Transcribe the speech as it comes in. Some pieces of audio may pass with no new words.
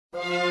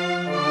Hey,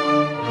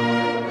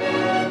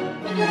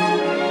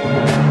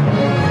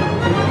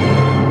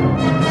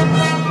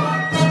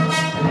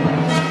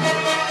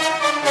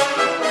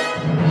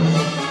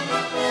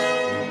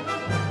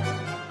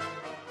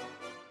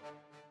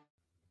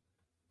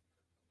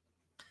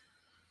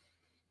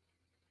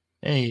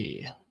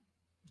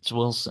 it's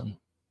Wilson,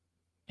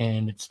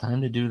 and it's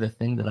time to do the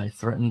thing that I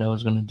threatened I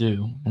was going to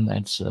do, and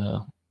that's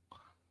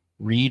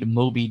read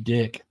Moby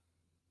Dick.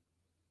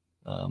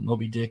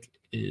 Moby Dick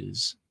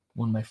is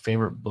one of my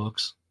favorite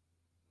books,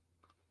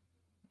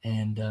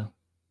 and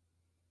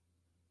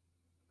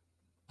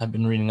I've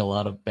been reading a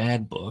lot of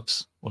bad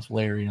books with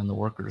Larry on the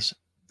Workers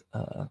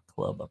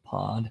Club, a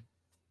pod,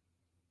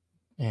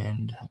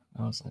 and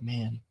I was like,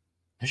 man,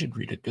 I should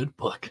read a good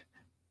book.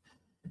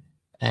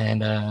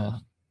 And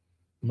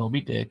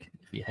Moby Dick,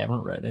 if you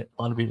haven't read it,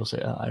 a lot of people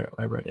say, oh,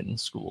 I read it in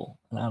school,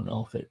 and I don't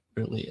know if it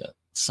really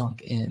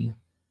sunk in,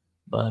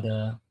 but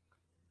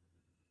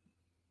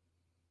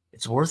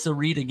it's worth a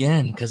read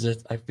again because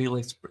I feel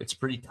like it's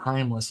pretty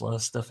timeless. A lot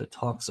of stuff it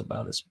talks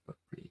about is a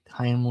pretty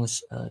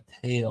timeless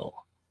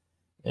tale.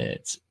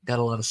 It's got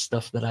a lot of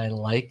stuff that I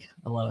like,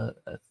 a lot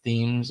of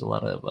themes, a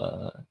lot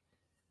of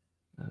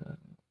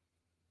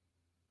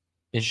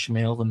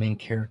Ishmael, the main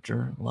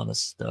character, a lot of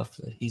stuff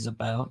that he's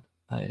about.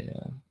 I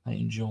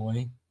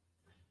enjoy.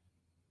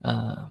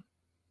 Now,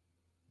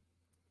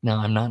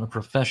 I'm not a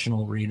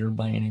professional reader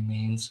by any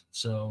means,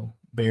 so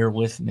bear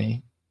with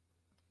me.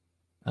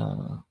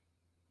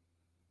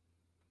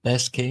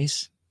 Best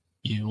case,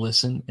 you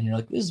listen and you're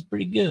like, this is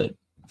pretty good.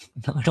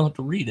 Now I don't have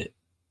to read it.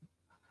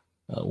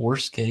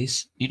 Worst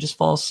case, you just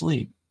fall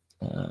asleep.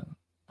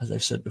 As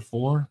I've said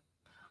before,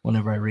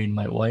 whenever I read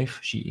my wife,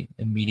 she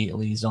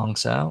immediately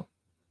zonks out.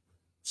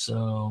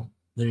 So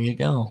there you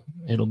go.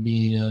 It'll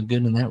be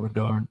good in that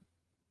regard.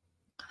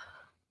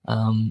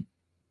 Don't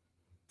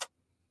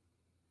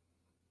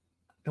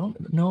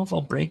know if I'll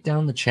break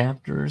down the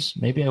chapters.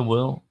 Maybe I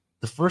will.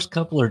 The first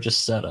couple are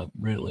just setup,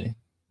 really.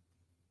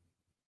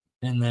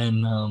 And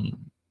then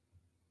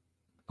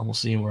I will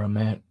see where I'm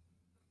at.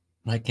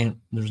 I can't.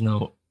 There's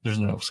no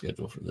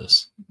schedule for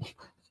this.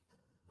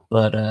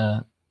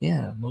 But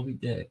yeah, Moby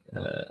Dick.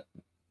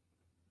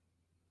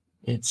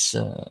 It's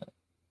let's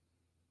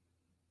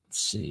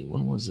see,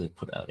 when was it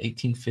put out?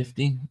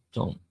 1850.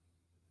 Don't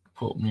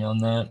quote me on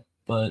that.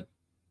 But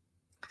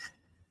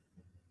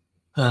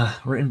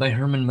written by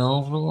Herman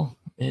Melville.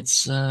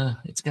 It's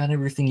got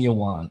everything you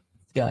want.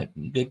 It's got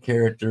good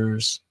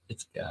characters.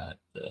 It's got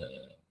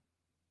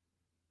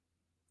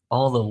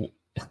all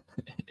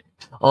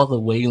the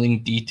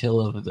whaling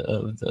detail of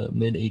the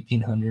mid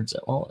 1800s.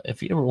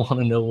 If you ever want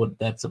to know what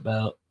that's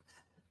about,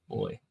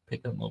 boy,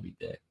 pick up Moby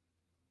Dick.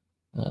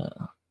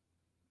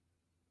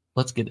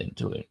 Let's get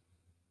into it.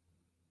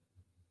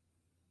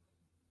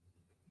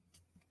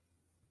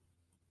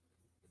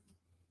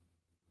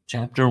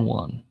 Chapter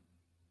 1.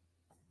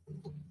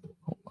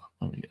 Hold on,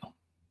 there we go.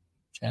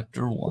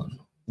 Chapter 1.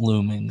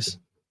 Loomings.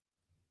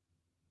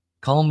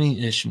 Call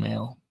me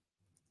Ishmael.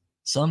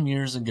 Some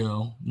years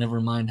ago,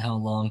 never mind how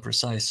long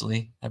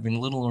precisely, having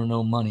little or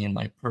no money in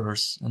my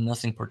purse and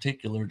nothing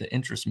particular to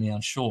interest me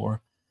on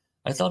shore,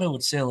 I thought I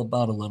would sail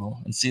about a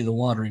little and see the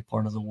watery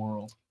part of the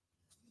world.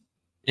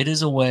 It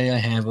is a way I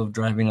have of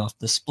driving off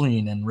the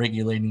spleen and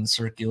regulating the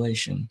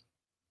circulation.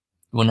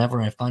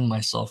 Whenever I find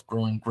myself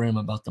growing grim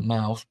about the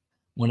mouth,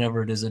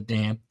 whenever it is a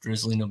damp,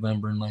 drizzly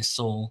November in my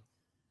soul,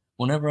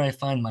 whenever I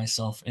find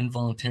myself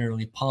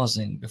involuntarily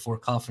pausing before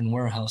coffin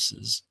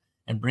warehouses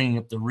and bringing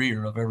up the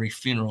rear of every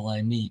funeral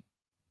I meet,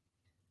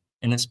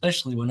 and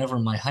especially whenever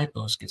my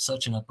hypos get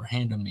such an upper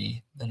hand on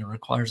me that it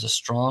requires a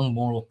strong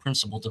moral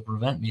principle to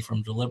prevent me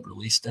from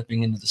deliberately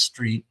stepping into the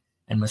street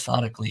and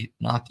methodically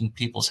knocking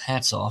people's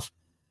hats off,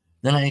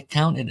 then I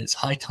account it as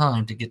high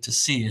time to get to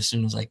sea as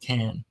soon as I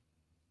can.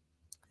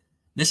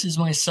 This is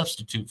my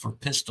substitute for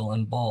pistol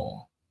and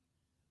ball.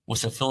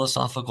 With a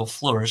philosophical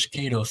flourish,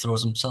 Cato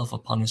throws himself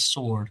upon his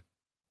sword.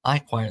 I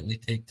quietly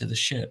take to the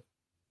ship.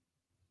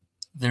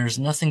 There is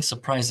nothing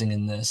surprising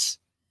in this.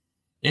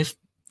 If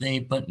they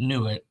but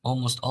knew it,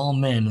 almost all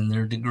men in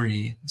their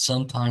degree,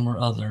 some time or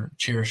other,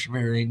 cherish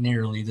very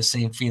nearly the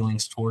same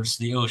feelings towards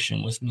the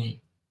ocean with me.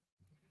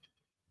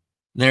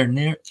 There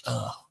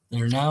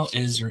now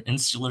is your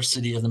insular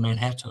city of the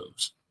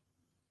Manhattoes,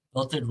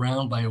 belted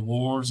round by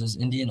wharves as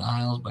Indian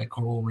isles by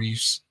coral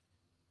reefs.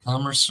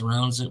 Commerce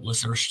surrounds it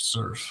with her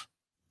surf.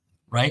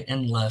 Right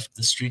and left,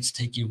 the streets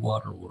take you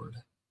waterward.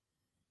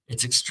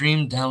 Its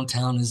extreme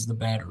downtown is the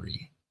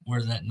Battery,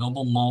 where that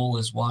noble mole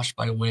is washed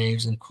by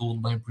waves and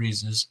cooled by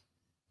breezes,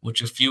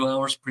 which a few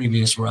hours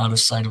previous were out of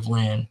sight of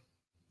land.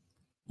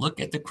 Look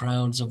at the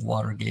crowds of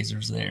water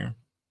gazers there.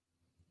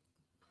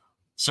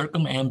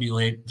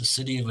 Circumambulate the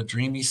city of a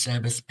dreamy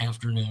Sabbath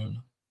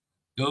afternoon.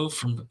 Go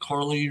from the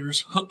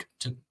Corlier's Hook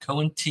to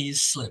Coenties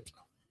Slip,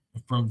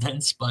 and from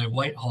thence by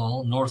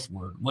Whitehall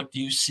northward. What do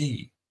you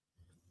see?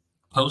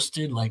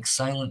 Posted like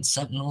silent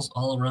sentinels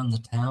all around the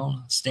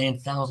town, stand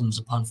thousands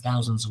upon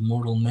thousands of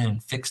mortal men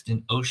fixed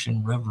in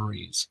ocean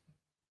reveries.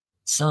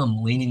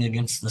 Some leaning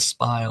against the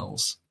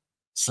spiles,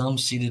 some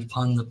seated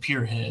upon the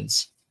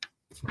pierheads,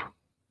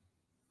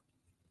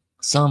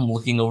 some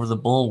looking over the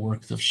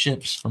bulwarks of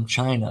ships from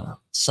China,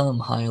 some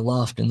high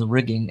aloft in the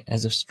rigging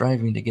as if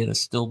striving to get a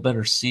still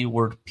better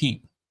seaward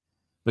peep.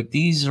 But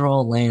these are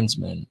all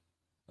landsmen,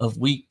 of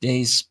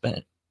weekdays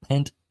spent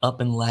pent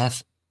up in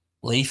lath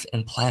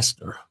and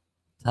plaster,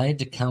 tied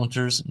to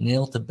counters,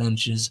 nailed to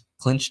benches,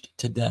 clinched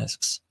to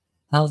desks.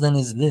 How then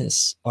is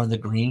this? Are the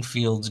green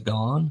fields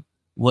gone?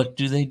 What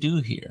do they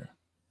do here?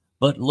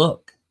 But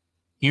look,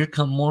 here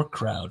come more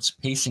crowds,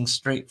 pacing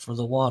straight for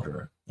the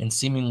water, and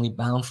seemingly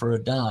bound for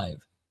a dive.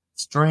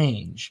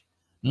 Strange!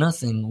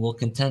 Nothing will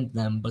content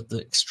them but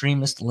the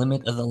extremest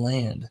limit of the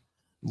land.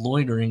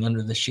 Loitering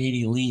under the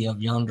shady lee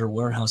of yonder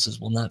warehouses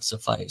will not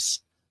suffice.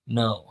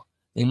 No,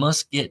 they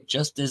must get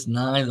just as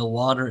nigh the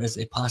water as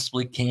they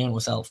possibly can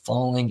without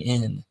falling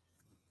in.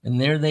 And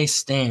there they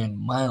stand,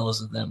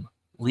 miles of them,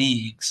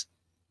 leagues,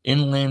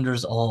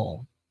 inlanders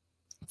all.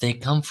 They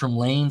come from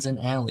lanes and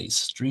alleys,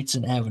 streets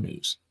and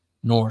avenues,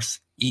 north,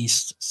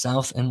 east,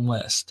 south, and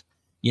west.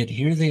 Yet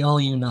here they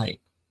all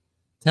unite.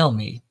 Tell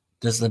me,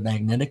 does the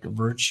magnetic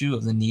virtue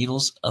of the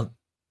needles of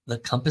the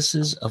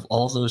compasses of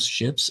all those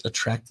ships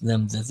attract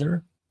them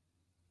thither?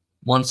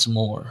 Once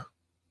more,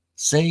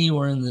 say you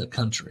are in the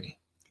country,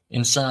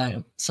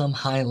 inside some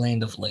high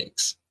land of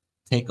lakes.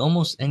 Take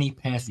almost any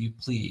path you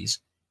please,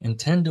 and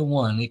 10 to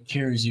 1 it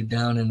carries you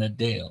down in a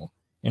dale,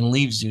 and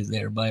leaves you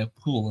there by a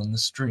pool in the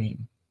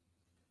stream.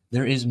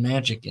 There is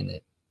magic in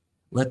it.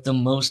 Let the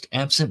most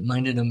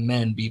absent-minded of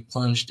men be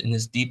plunged in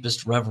his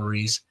deepest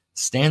reveries,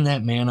 stand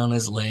that man on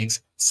his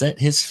legs, set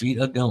his feet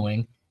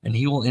a-going, and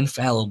he will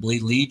infallibly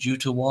lead you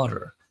to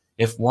water,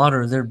 if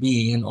water there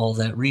be in all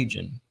that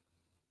region.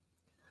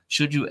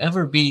 Should you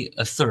ever be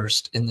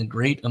athirst in the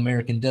great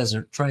American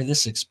desert, try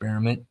this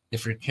experiment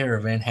if your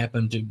caravan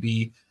happen to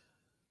be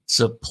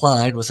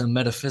supplied with a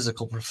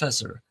metaphysical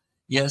professor.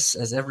 Yes,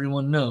 as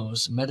everyone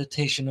knows,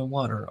 meditation and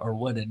water are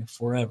wedded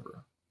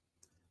forever.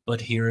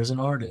 But here is an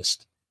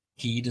artist.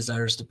 He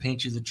desires to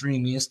paint you the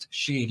dreamiest,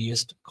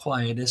 shadiest,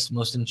 quietest,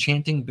 most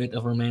enchanting bit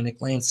of romantic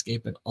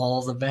landscape in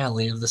all the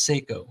valley of the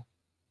Saco.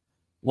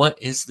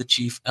 What is the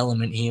chief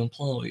element he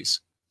employs?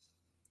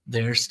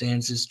 There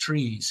stands his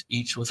trees,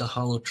 each with a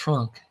hollow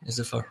trunk, as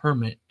if a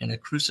hermit and a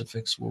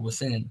crucifix were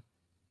within.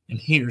 And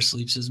here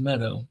sleeps his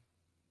meadow,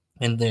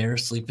 and there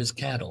sleep his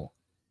cattle,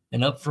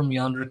 and up from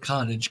yonder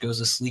cottage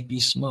goes a sleepy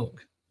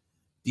smoke.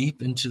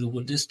 Deep into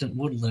the distant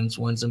woodlands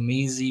winds a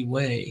mazy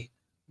way,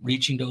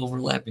 reaching to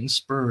overlapping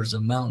spurs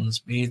of mountains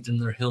bathed in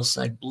their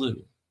hillside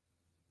blue.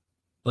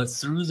 But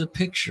through the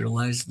picture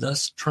lies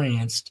thus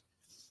tranced,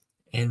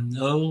 and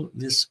though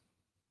this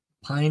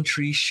pine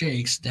tree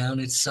shakes down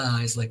its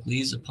sighs like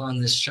leaves upon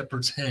this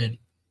shepherd's head,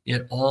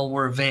 yet all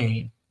were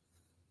vain,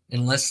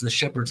 unless the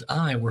shepherd's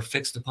eye were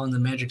fixed upon the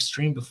magic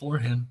stream before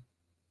him.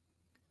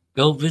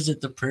 Go visit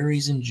the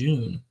prairies in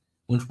June,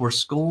 when for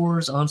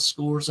scores on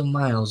scores of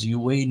miles you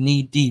wade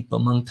knee-deep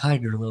among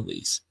tiger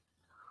lilies.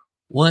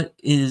 What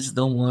is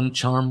the one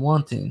charm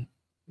wanting?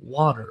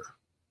 Water.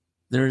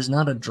 There is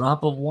not a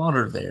drop of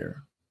water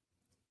there.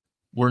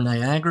 Were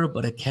Niagara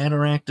but a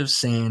cataract of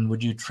sand,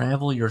 would you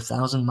travel your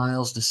 1,000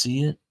 miles to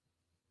see it?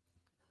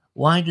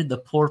 Why did the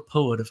poor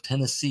poet of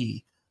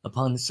Tennessee,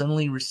 upon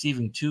suddenly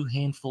receiving 2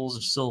 handfuls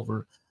of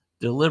silver,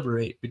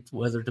 deliberate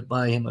whether to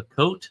buy him a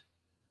coat,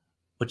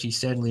 which he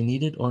sadly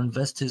needed, or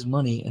invest his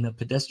money in a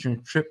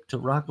pedestrian trip to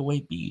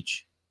Rockaway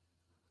Beach?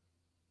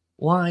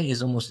 Why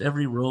is almost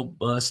every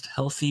robust,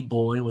 healthy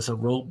boy with a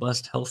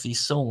robust, healthy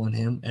soul in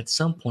him at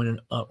some point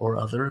or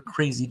other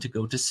crazy to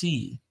go to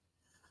sea?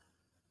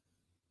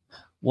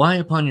 Why,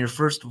 upon your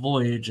first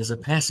voyage as a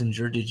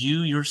passenger, did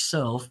you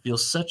yourself feel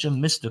such a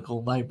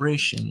mystical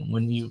vibration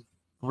when you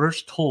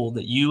first told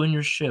that you and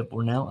your ship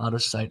were now out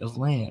of sight of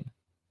land?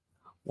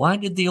 Why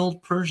did the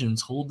old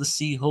Persians hold the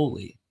sea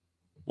holy?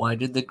 Why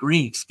did the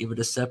Greeks give it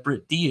a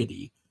separate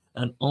deity,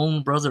 an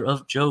own brother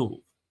of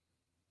Jove?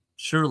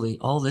 Surely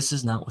all this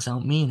is not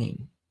without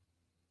meaning.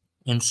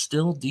 And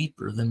still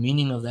deeper, the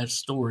meaning of that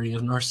story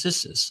of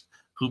Narcissus,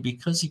 who,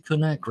 because he could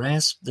not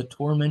grasp the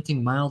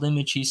tormenting mild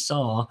image he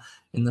saw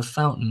in the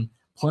fountain,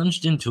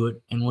 plunged into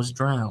it and was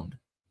drowned.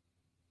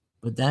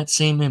 But that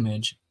same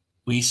image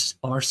we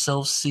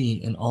ourselves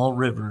see in all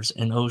rivers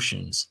and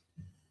oceans.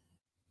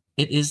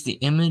 It is the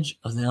image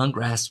of the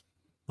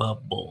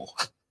ungraspable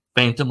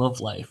phantom of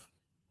life,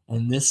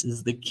 and this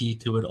is the key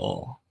to it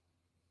all.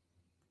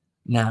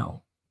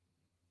 Now,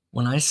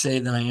 when I say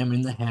that I am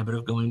in the habit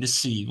of going to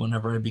sea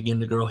whenever I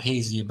begin to grow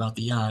hazy about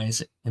the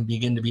eyes and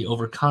begin to be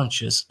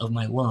overconscious of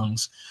my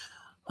lungs,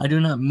 I do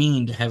not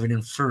mean to have it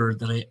inferred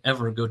that I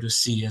ever go to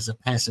sea as a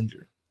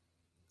passenger.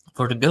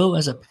 For to go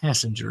as a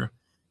passenger,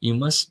 you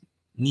must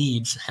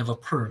needs have a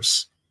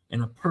purse,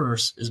 and a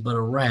purse is but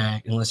a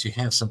rag unless you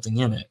have something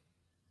in it.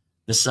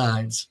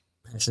 Besides,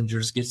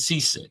 passengers get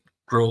seasick,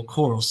 grow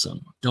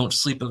quarrelsome, don't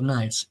sleep of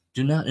nights,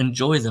 do not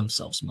enjoy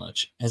themselves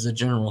much, as a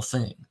general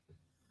thing.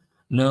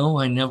 No,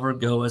 I never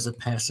go as a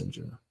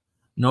passenger,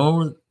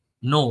 nor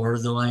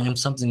though I am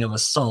something of a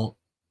salt,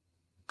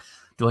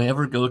 do I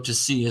ever go to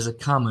sea as a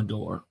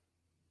commodore.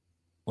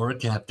 or a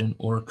captain,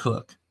 or a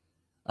cook.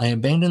 I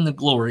abandon the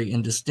glory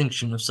and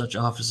distinction of such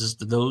offices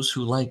to those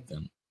who like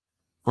them.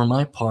 For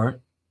my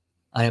part,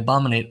 I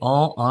abominate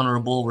all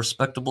honorable,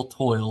 respectable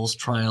toils,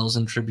 trials,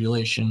 and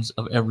tribulations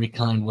of every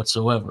kind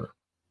whatsoever.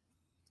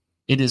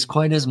 It is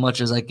quite as much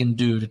as I can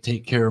do to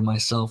take care of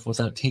myself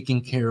without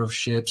taking care of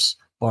ships,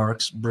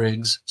 barks,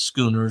 brigs,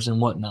 schooners, and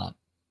whatnot.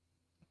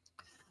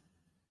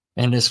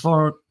 And as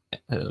far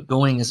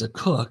going as a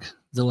cook,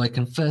 though I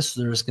confess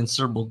there is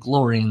considerable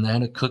glory in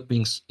that, a cook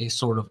being a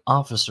sort of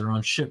officer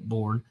on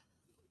shipboard,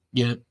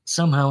 yet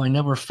somehow I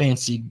never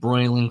fancied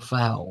broiling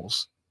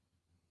fowls.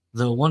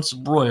 Though once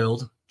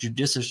broiled,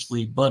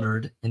 judiciously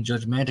buttered, and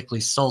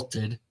judgmatically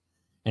salted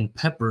and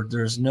peppered,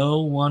 there is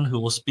no one who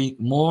will speak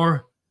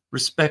more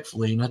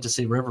respectfully, not to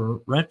say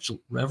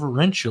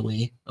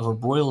reverentially, of a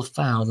broiled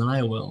fowl than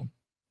I will.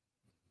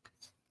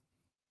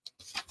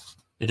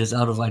 It is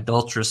out of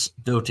idolatrous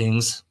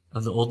dotings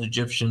of the old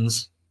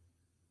Egyptians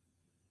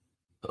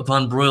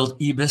upon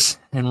broiled ibis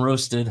and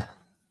roasted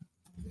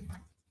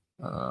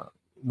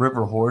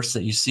river horse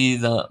that you see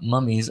the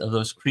mummies of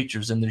those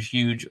creatures in their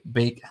huge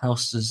bake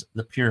houses,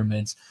 the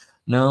pyramids.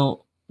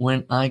 No,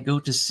 when I go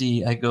to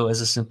sea, I go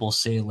as a simple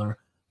sailor,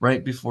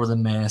 right before the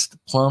mast,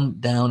 plumb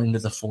down into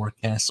the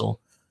forecastle,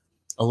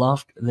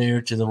 aloft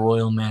there to the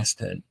royal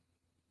masthead.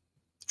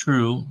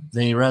 True,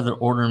 they rather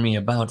order me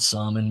about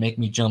some and make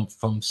me jump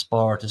from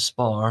spar to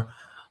spar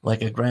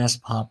like a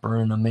grasshopper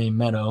in a May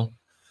meadow.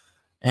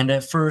 And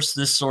at first,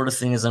 this sort of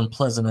thing is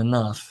unpleasant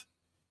enough.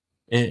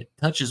 It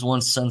touches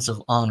one's sense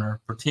of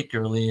honor,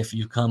 particularly if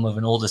you come of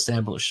an old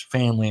established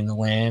family in the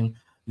land,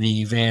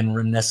 the Van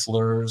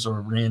Rennesslers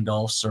or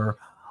Randolphs or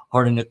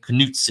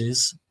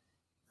Hardenknutzes.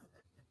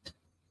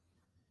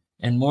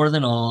 And more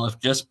than all, if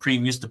just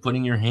previous to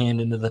putting your hand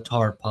into the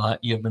tar pot,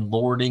 you have been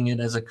lording it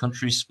as a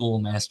country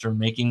schoolmaster,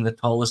 making the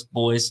tallest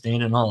boys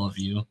stand in awe of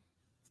you.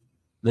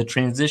 The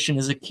transition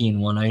is a keen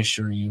one, I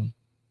assure you,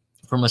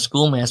 from a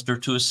schoolmaster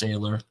to a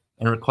sailor,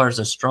 and requires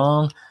a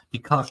strong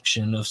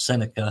decoction of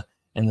Seneca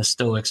and the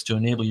Stoics to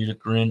enable you to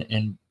grin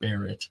and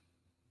bear it.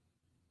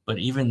 But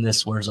even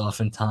this wears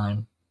off in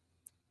time.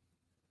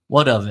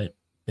 What of it,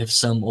 if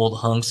some old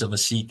hunks of a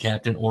sea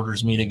captain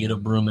orders me to get a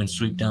broom and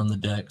sweep down the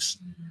decks?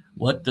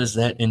 What does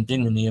that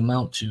indignity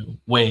amount to,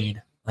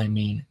 weighed, I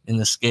mean, in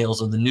the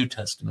scales of the New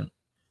Testament?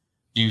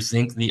 Do you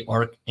think the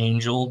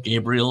archangel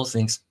Gabriel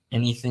thinks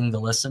anything the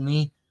less of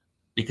me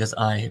because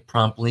I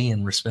promptly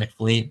and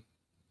respectfully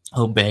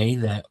obey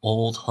that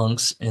old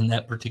hunks in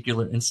that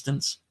particular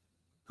instance?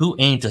 Who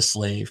ain't a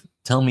slave?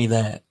 Tell me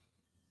that.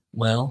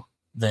 Well,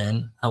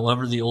 then,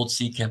 however the old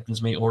sea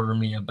captains may order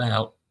me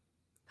about,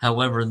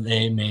 however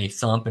they may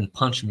thump and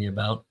punch me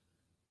about,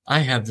 I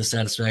have the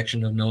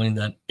satisfaction of knowing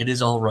that it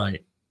is all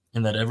right,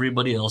 and that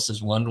everybody else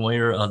is one way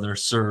or other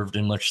served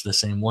in much the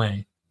same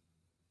way,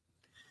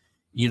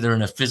 either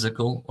in a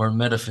physical or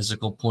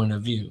metaphysical point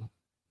of view,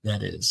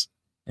 that is.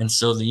 And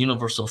so the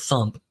universal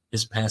thump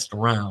is passed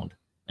around,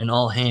 and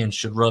all hands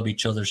should rub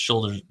each other's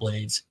shoulder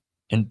blades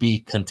and be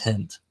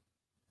content.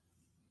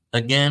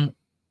 Again,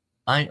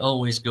 I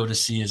always go to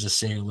sea as a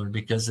sailor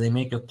because they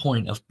make a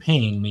point of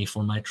paying me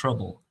for my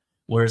trouble,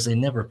 whereas they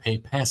never pay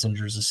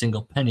passengers a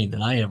single penny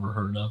that I ever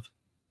heard of.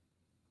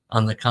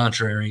 On the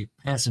contrary,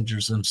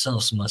 passengers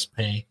themselves must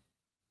pay,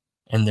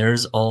 and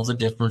there's all the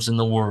difference in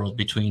the world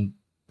between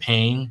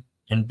paying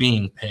and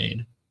being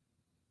paid.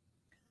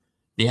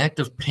 The act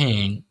of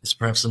paying is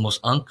perhaps the most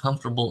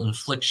uncomfortable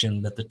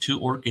infliction that the two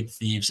orchid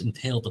thieves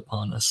entailed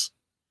upon us.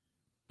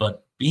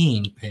 But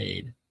being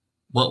paid,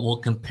 what will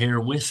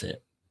compare with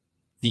it?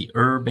 The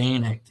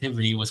urbane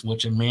activity with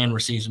which a man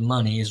receives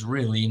money is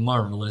really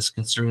marvelous,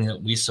 considering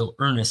that we so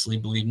earnestly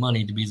believe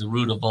money to be the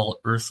root of all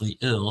earthly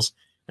ills,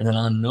 and that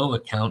on no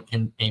account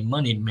can a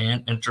moneyed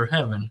man enter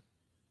heaven.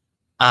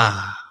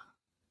 Ah,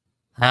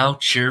 how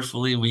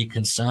cheerfully we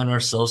consign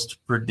ourselves to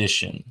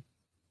perdition.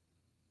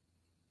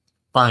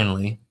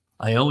 Finally,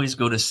 I always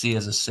go to sea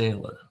as a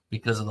sailor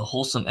because of the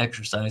wholesome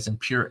exercise and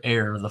pure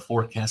air of the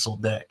forecastle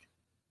deck.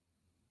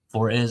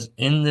 For as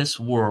in this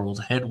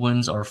world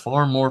headwinds are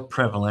far more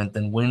prevalent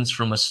than winds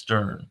from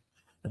astern,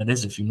 that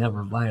is, if you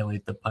never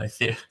violate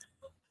the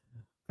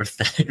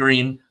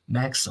Pythagorean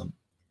maxim.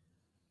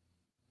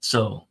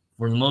 So,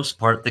 for the most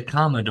part, the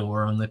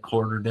Commodore on the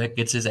quarterdeck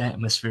gets his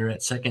atmosphere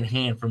at second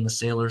hand from the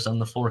sailors on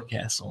the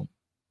forecastle.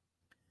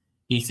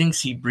 He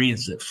thinks he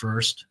breathes it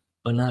first,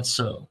 but not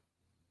so.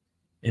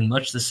 In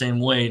much the same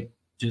way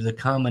do the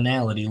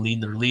commonalty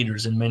lead their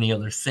leaders in many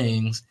other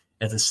things,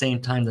 at the same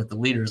time that the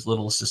leaders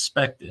little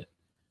suspect it.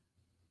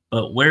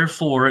 But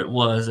wherefore it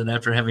was that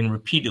after having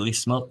repeatedly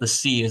smelt the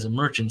sea as a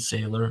merchant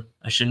sailor,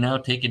 I should now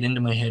take it into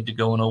my head to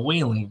go on a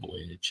whaling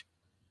voyage.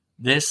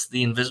 This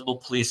the invisible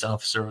police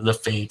officer of the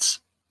fates,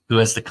 who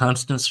has the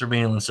constant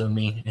surveillance of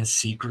me and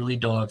secretly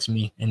dogs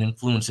me and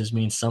influences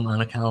me in some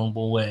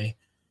unaccountable way,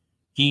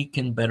 he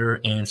can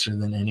better answer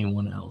than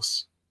anyone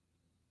else.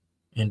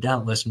 And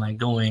doubtless my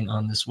going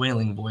on this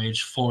whaling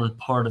voyage formed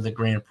part of the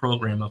grand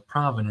program of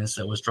Providence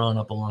that was drawn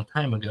up a long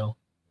time ago.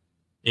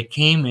 It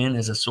came in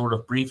as a sort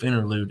of brief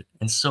interlude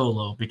and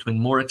solo between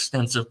more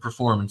extensive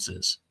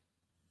performances.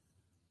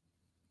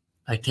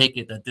 I take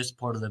it that this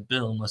part of the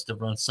bill must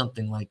have run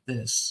something like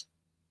this.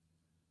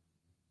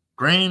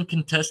 Grand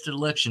contested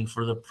election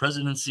for the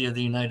presidency of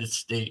the United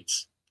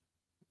States.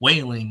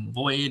 Whaling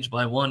voyage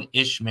by one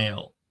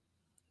Ishmael.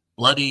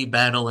 Bloody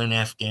battle in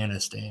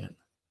Afghanistan.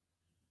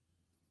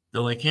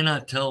 Though I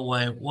cannot tell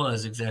why it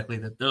was exactly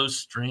that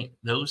those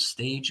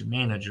stage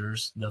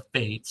managers, the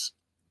Fates,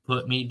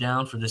 put me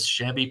down for this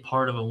shabby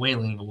part of a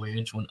whaling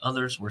voyage when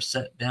others were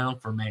set down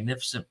for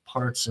magnificent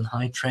parts in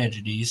high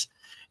tragedies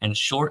and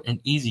short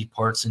and easy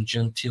parts in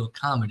genteel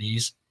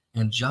comedies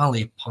and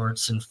jolly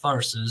parts in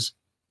farces,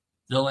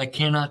 though I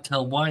cannot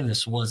tell why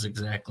this was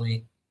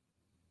exactly.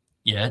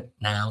 Yet,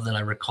 now that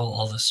I recall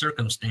all the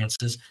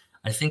circumstances,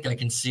 I think I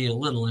can see a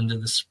little into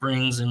the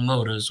springs and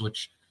motives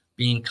which,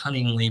 being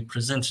cunningly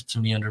presented to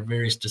me under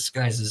various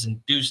disguises,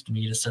 induced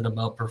me to set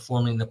about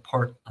performing the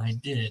part I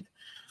did,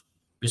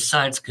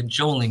 besides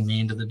cajoling me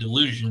into the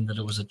delusion that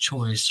it was a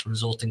choice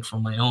resulting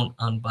from my own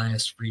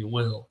unbiased free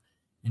will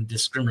and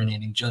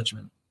discriminating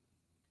judgment.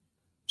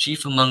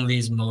 Chief among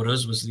these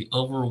motives was the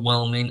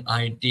overwhelming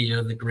idea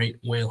of the great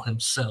whale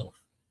himself.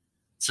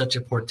 Such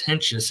a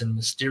portentous and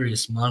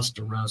mysterious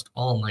monster roused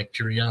all my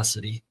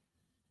curiosity.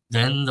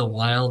 Then the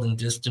wild and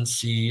distant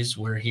seas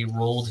where he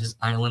rolled his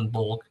island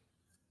bulk,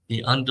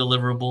 the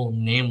undeliverable,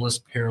 nameless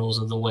perils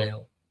of the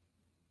whale.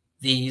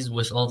 These,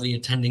 with all the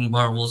attending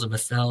marvels of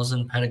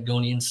 1,000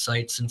 Patagonian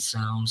sights and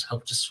sounds,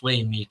 helped to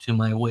sway me to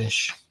my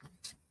wish.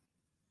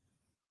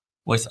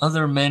 With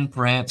other men,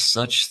 perhaps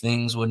such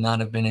things would not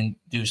have been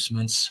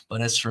inducements,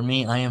 but as for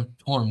me, I am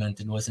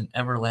tormented with an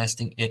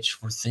everlasting itch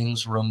for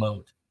things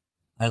remote.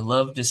 I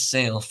love to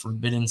sail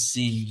forbidden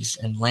seas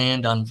and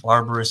land on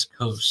barbarous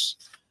coasts,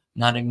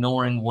 not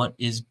ignoring what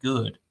is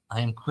good.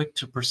 I am quick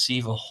to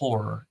perceive a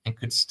horror and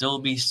could still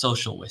be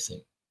social with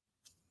it.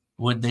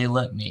 Would they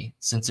let me,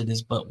 since it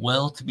is but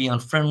well to be on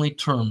friendly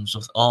terms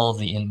with all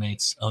the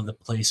inmates of the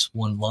place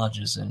one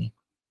lodges in.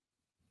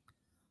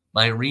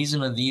 By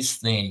reason of these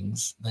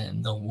things,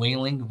 then, the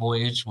whaling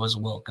voyage was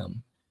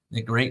welcome.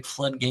 The great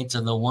floodgates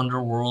of the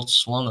wonder world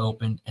swung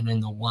open, and in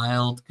the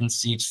wild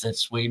conceits that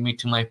swayed me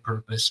to my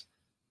purpose,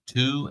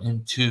 two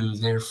and two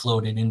there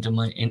floated into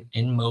my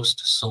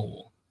inmost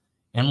soul,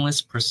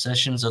 endless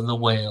processions of the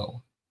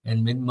whale,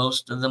 and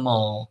midmost of them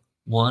all,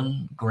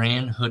 one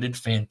grand hooded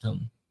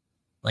phantom,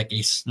 like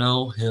a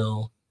snow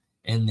hill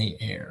in the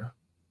air.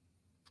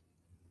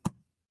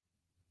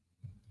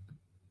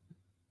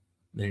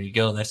 There you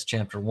go. That's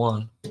chapter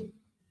 1.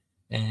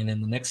 And in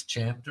the next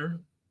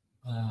chapter,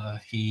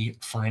 he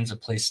finds a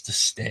place to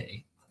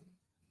stay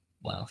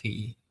while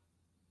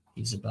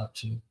he's about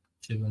to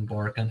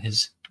embark on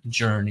his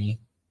journey.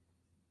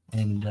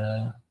 And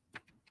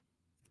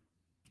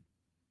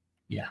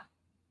yeah,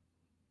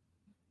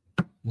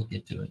 we'll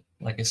get to it.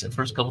 Like I said,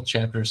 first couple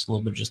chapters, a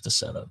little bit just a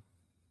setup.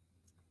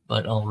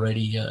 But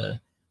already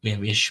we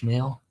have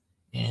Ishmael,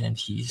 and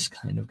he's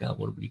kind of got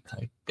what we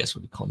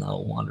call now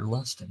a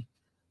wanderlust. And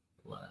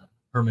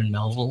Herman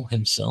Melville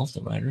himself,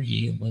 the writer,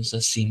 he was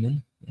a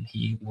seaman, and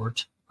he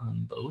worked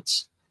on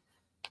boats.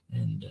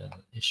 And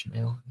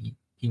Ishmael,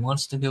 he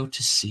wants to go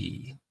to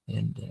sea,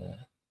 and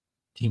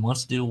he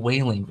wants to do a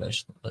whaling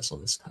vessel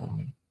this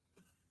time.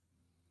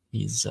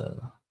 He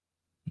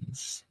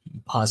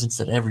posits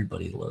that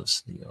everybody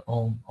loves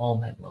all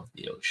men love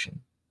the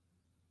ocean.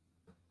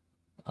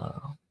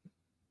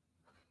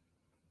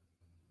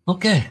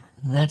 Okay,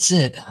 that's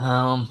it.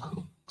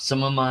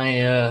 Some of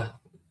my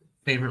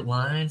favorite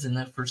lines in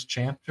that first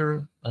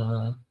chapter.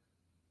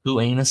 Who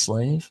ain't a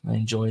slave? I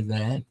enjoyed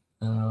that.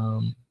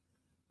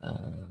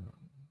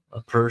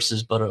 A purse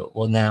is but a...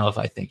 Well, now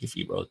if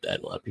you wrote that,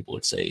 a lot of people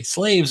would say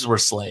slaves were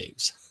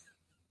slaves.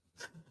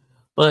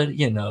 But,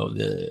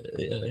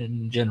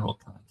 in general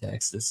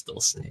context, it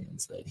still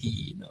stands that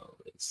he,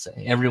 is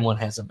saying everyone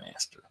has a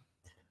master.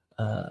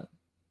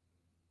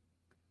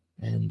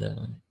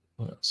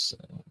 What else?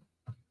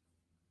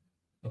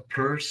 A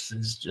purse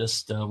is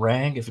just a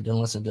rag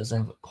unless it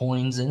doesn't have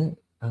coins in it.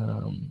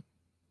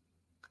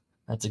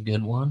 That's a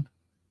good one.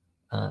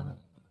 I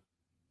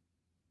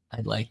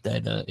like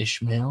that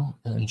Ishmael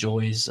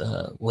enjoys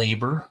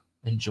labor,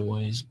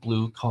 enjoys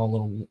blue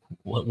collar,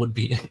 what would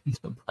be,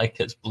 I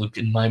guess, blue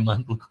in my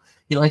mind.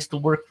 He likes to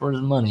work for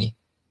his money.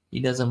 He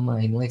doesn't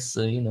mind. He likes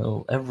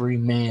to, every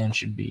man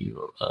should be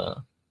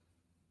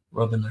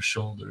rubbing their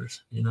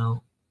shoulders,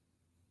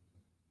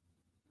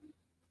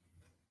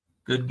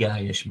 Good guy,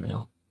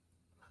 Ishmael.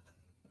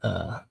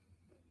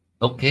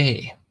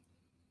 Okay.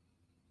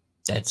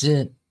 That's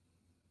it.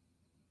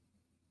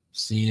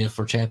 See you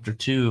for chapter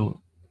 2.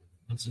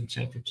 What's in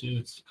chapter 2?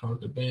 It's the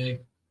carpet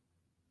bag.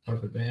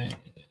 Carpet bag.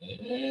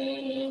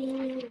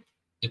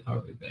 The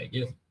carpet bag,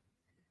 yeah.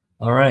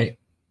 All right.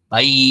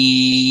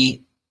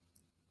 Bye.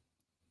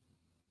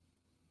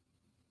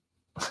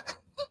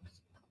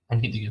 I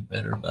need to get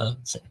better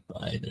about saying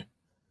bye there.